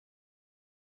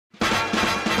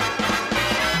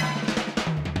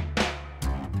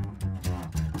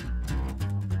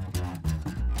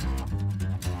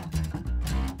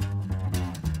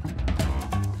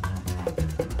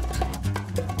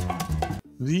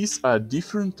These are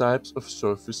different types of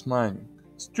surface mining.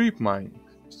 Strip mining.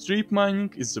 Strip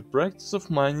mining is the practice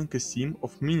of mining a seam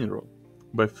of mineral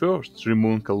by first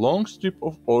removing a long strip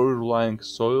of overlying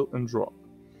soil and rock.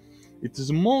 It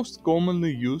is most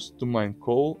commonly used to mine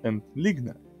coal and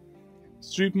lignite.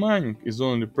 Strip mining is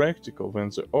only practical when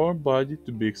the ore body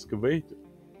to be excavated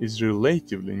is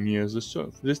relatively near the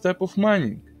surface. This type of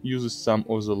mining uses some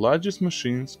of the largest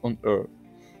machines on Earth,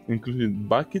 including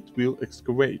bucket wheel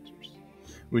excavators,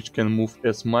 which can move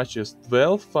as much as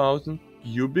 12,000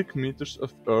 cubic meters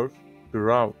of earth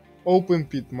per hour. Open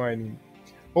pit mining.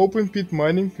 Open pit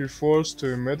mining refers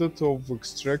to a method of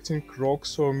extracting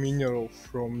rocks or mineral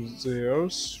from the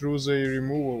earth through their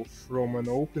removal from an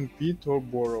open pit or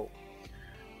borrow.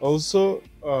 Also,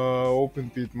 open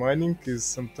pit mining is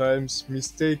sometimes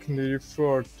mistakenly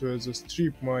referred to as a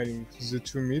strip mining. The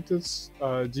two methods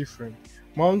are different.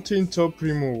 Mountaintop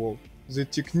removal. The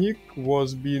technique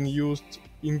was being used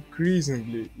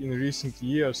increasingly in recent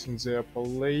years in the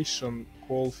Appalachian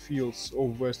coal fields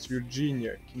of West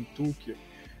Virginia, Kentucky,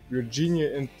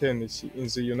 Virginia and Tennessee in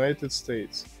the United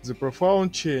States. The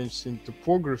profound change in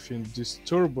topography and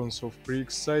disturbance of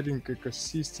pre-existing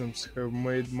ecosystems have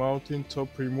made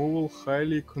mountaintop removal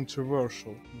highly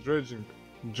controversial. Dredging.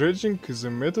 Dredging is a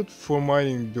method for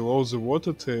mining below the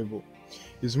water table.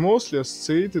 It is mostly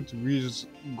associated with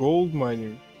gold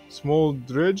mining. Small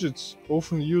dredges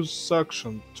often use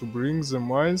suction to bring the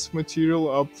mine's material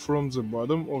up from the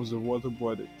bottom of the water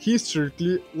body.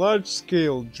 Historically,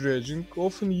 large-scale dredging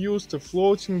often used a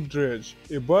floating dredge,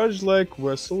 a barge-like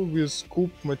vessel with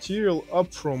scooped material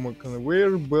up from a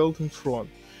conveyor belt in front,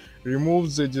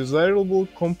 removed the desirable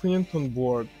component on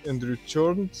board, and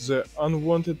returned the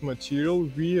unwanted material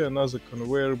via another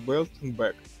conveyor belt and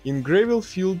back. In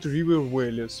gravel-filled river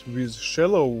valleys with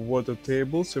shallow water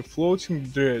tables, a floating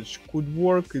dredge could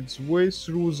work its way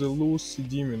through the loose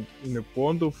sediment in a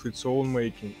pond of its own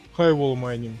making. Highwall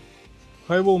mining.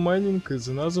 Highwall mining is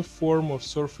another form of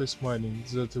surface mining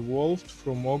that evolved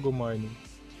from auger mining.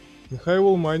 In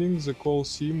highwall mining, the coal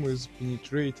seam is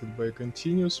penetrated by a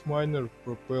continuous miner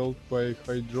propelled by a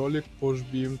hydraulic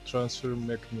push-beam transfer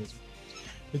mechanism.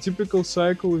 A typical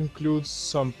cycle includes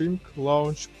sumping,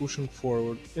 launch, pushing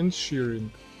forward, and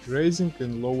shearing, raising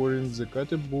and lowering the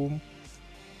cutter boom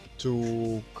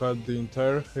to cut the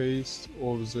entire height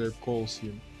of the coal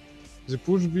seam. The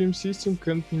push-beam system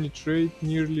can penetrate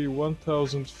nearly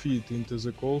 1,000 feet into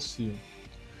the coal seam.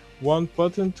 One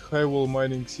patent highwall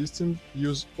mining system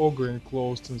uses auger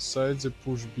enclosed inside the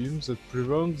push-beam that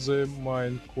prevents the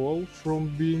mined coal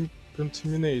from being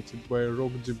contaminated by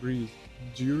rock debris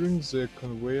during the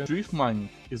conveyor. Drift mining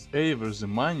is either the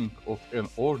mining of an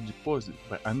ore deposit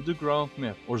by underground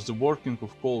method or the working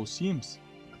of coal seams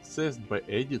accessed by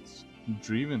adits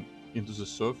driven into the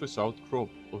surface outcrop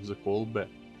of the coal bed.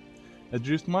 A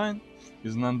drift mine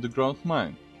is an underground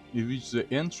mine in which the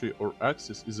entry or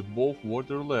access is above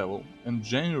water level and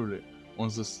generally on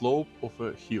the slope of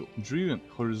a hill, driven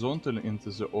horizontally into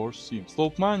the ore seam.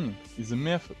 Slope mining is a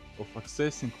method of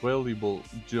accessing valuable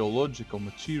geological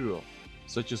material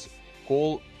such as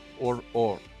coal or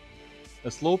ore.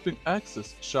 A sloping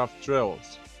access shaft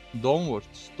travels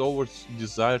downwards towards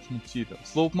desired material.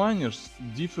 Slope miners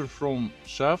differ from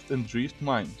shaft and drift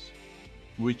mines,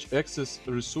 which access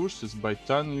resources by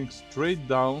tunneling straight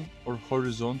down or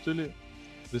horizontally,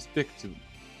 respectively.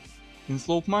 In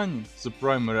slope mining, the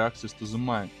primary access to the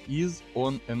mine is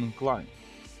on an incline.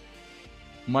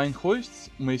 Mine hoists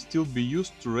may still be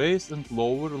used to raise and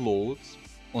lower loads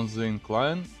on the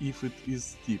incline if it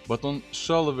is steep, but on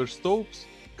shallower slopes,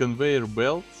 conveyor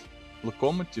belts,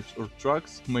 locomotives or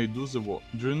trucks may do the work.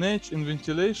 Drainage and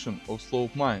ventilation of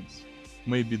slope mines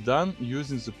may be done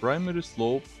using the primary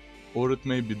slope, or it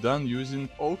may be done using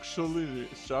auxiliary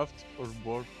shaft or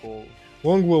borehole.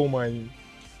 Longwall mining.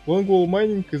 Longwall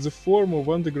mining is a form of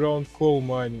underground coal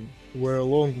mining, where a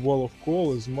long wall of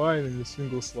coal is mined in a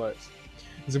single slice.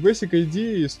 The basic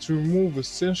idea is to remove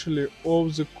essentially all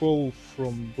the coal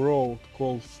from broad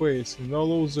coal face and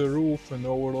allow the roof and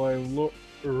overlying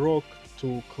rock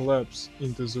to collapse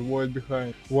into the void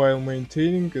behind, while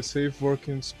maintaining a safe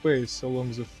working space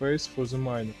along the face for the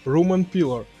miner. Room and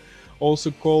pillar, also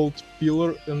called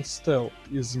pillar and stele,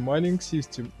 is a mining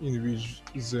system in which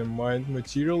the mined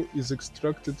material is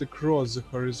extracted across the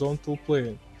horizontal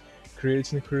plane,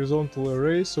 creating horizontal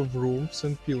arrays of rooms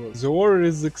and pillars. The ore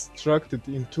is extracted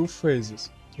in two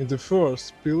phases. In the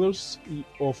first, pillars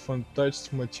of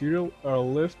untouched material are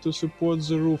left to support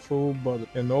the roof of a body,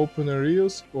 and open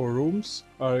areas or rooms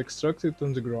are extracted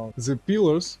underground. The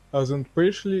pillars are then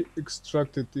partially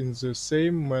extracted in the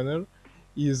same manner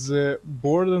is a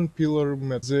board and pillar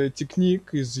method. The technique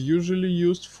is usually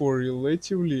used for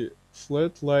relatively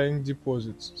flat-lying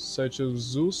deposits, such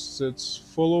as those that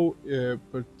follow a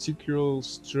particular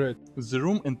strategy. The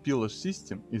room and pillar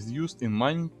system is used in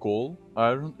mining coal,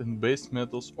 iron and base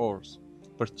metals ores,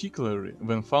 particularly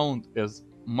when found as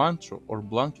manto or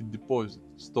blanket deposit,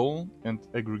 stone and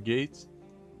aggregates,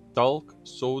 talc,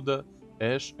 soda,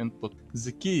 ash and potash.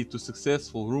 The key to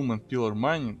successful room and pillar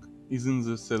mining is in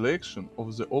the selection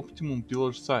of the optimum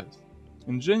pillar size.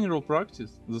 In general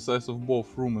practice, the size of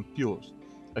both room and pillars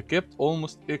are kept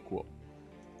almost equal,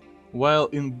 while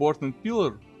in board and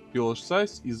pillar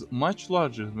size is much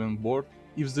larger than board.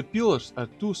 If the pillars are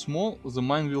too small, the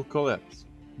mine will collapse,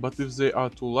 but if they are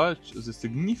too large, the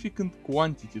significant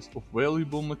quantities of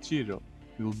valuable material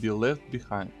will be left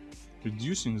behind,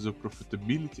 reducing the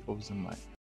profitability of the mine.